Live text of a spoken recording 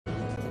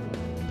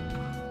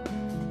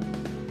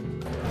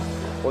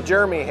Well,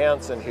 Jeremy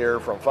Hansen here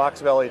from Fox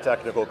Valley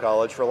Technical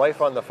College for Life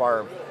on the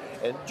Farm.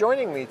 And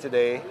joining me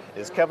today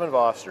is Kevin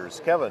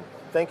Vosters. Kevin,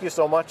 thank you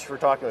so much for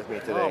talking with me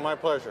today. Oh, my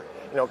pleasure.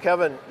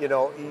 Kevin,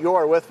 you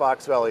are with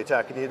Fox Valley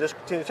Tech. Can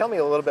you tell me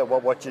a little bit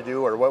what you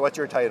do, or what's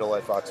your title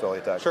at Fox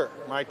Valley Tech? Sure.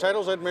 My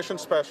title's admission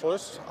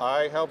specialist.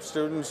 I help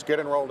students get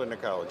enrolled into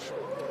college.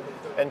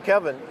 And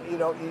Kevin,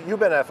 you've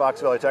been at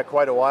Fox Valley Tech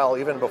quite a while,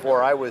 even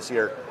before I was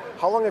here.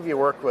 How long have you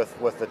worked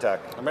with the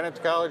Tech? I've been at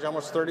the college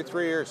almost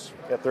 33 years.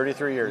 Yeah,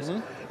 33 years.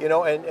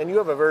 Mm-hmm. And you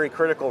have a very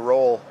critical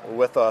role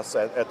with us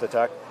at the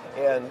Tech.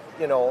 And,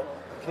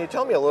 can you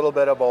tell me a little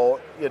bit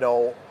about,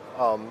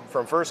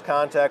 from first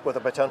contact with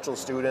a potential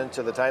student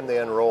to the time they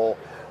enroll,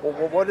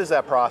 what does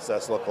that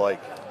process look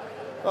like?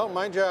 Well,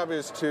 my job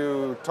is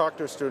to talk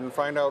to a student,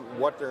 find out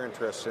what they're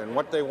interested in,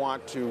 what they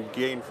want to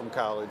gain from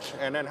college,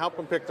 and then help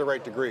them pick the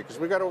right degree. Because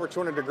we got over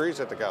 200 degrees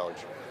at the college.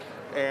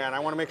 And I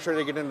want to make sure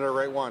they get into the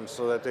right one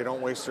so that they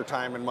don't waste their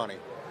time and money.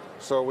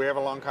 So we have a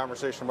long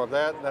conversation about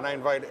that. Then I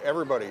invite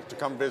everybody to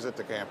come visit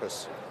the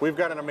campus. We've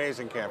got an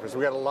amazing campus.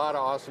 We've got a lot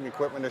of awesome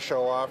equipment to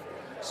show off.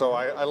 So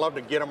I love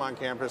to get them on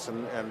campus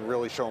and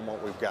really show them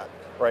what we've got.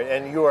 Right,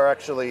 and you are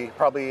actually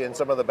probably in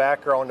some of the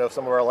background of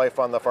some of our Life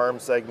on the Farm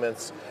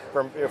segments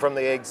from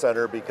the Ag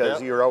Center,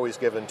 because you're always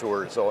giving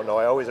tours. So no,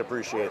 I always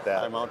appreciate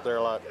that. I'm out there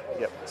a lot.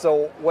 Yep.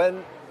 So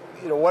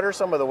what are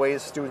some of the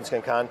ways students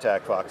can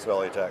contact Fox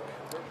Valley Tech?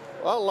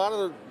 Well, a lot of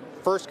the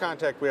first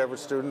contact we have with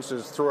students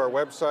is through our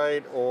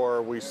website,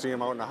 or we see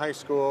them out in the high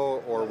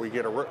school, or we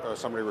get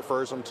somebody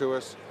refers them to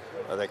us.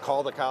 They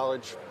call the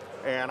college,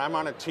 and I'm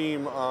on a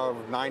team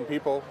of 9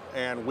 people,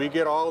 and we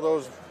get all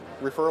those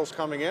referrals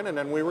coming in, and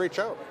then we reach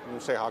out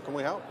and say, how can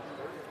we help?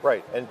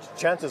 Right, and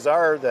chances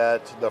are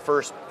that the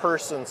first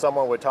person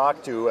someone would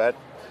talk to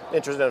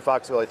interested in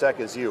Fox Valley Tech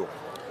is you.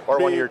 Or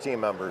one of your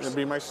team members. It'd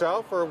be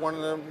myself or one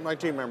of my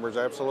team members,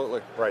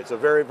 absolutely. Right, so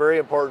very, very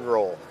important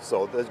role.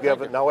 So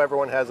now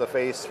everyone has a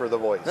face for the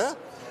voice. Yeah.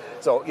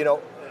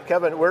 So,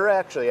 Kevin, we're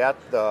actually at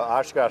the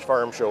Oshkosh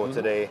Farm Show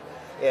today,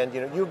 and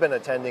you've been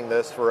attending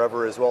this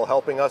forever as well,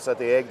 helping us at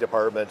the Ag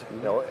Department,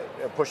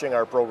 pushing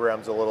our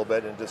programs a little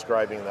bit and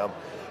describing them.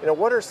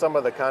 What are some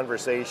of the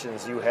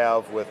conversations you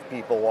have with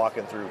people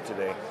walking through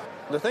today?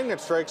 The thing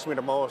that strikes me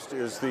the most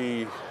is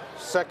the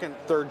second,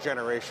 third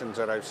generations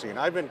that I've seen.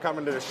 I've been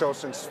coming to the show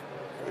since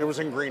it was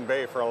in Green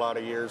Bay for a lot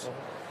of years.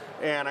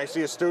 And I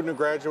see a student who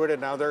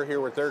graduated, now they're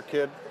here with their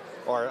kid.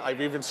 Or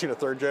I've even seen a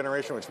third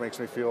generation, which makes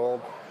me feel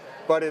old.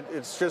 But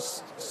it's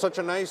just such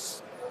a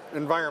nice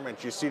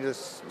environment. You see the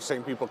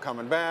same people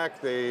coming back.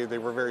 They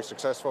were very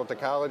successful at the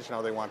college.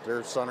 Now they want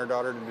their son or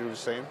daughter to do the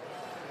same.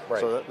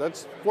 Right. So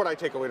that's what I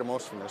take away the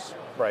most from this.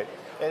 Right.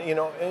 And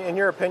in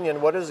your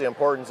opinion, what is the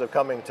importance of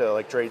coming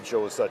to trade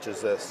shows such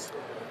as this?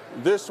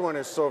 This one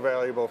is so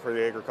valuable for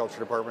the agriculture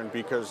department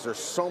because there's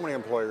so many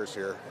employers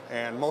here,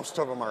 and most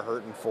of them are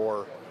hurting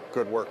for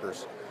good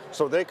workers.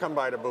 So they come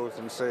by the booth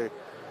and say,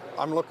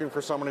 I'm looking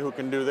for someone who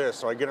can do this.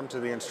 So I get them to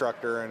the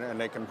instructor and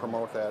they can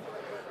promote that.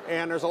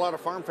 And there's a lot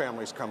of farm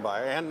families come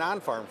by and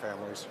non-farm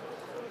families.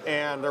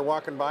 And they're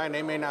walking by and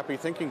they may not be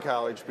thinking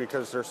college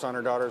because their son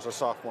or daughter is a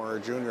sophomore or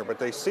a junior, but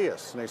they see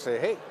us and they say,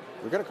 hey,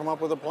 we're going to come up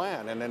with a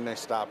plan. And then they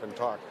stop and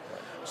talk.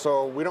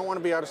 So we don't want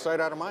to be out of sight,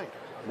 out of mind.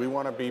 We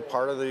want to be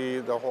part of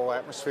the whole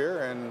atmosphere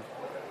and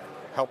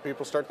help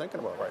people start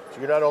thinking about it. Right. So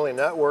you're not only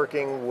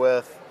networking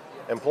with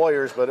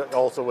employers, but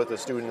also with the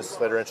students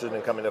that are interested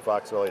in coming to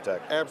Fox Valley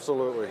Tech.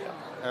 Absolutely.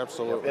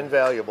 Absolutely. Yep.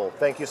 Invaluable.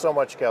 Thank you so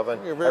much, Kevin.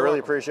 You're very welcome. welcome.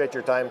 Appreciate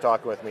your time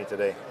talking with me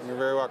today. You're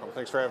very welcome.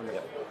 Thanks for having me.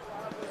 Yep.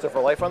 So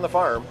for Life on the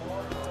Farm,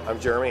 I'm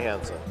Jeremy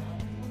Hansen.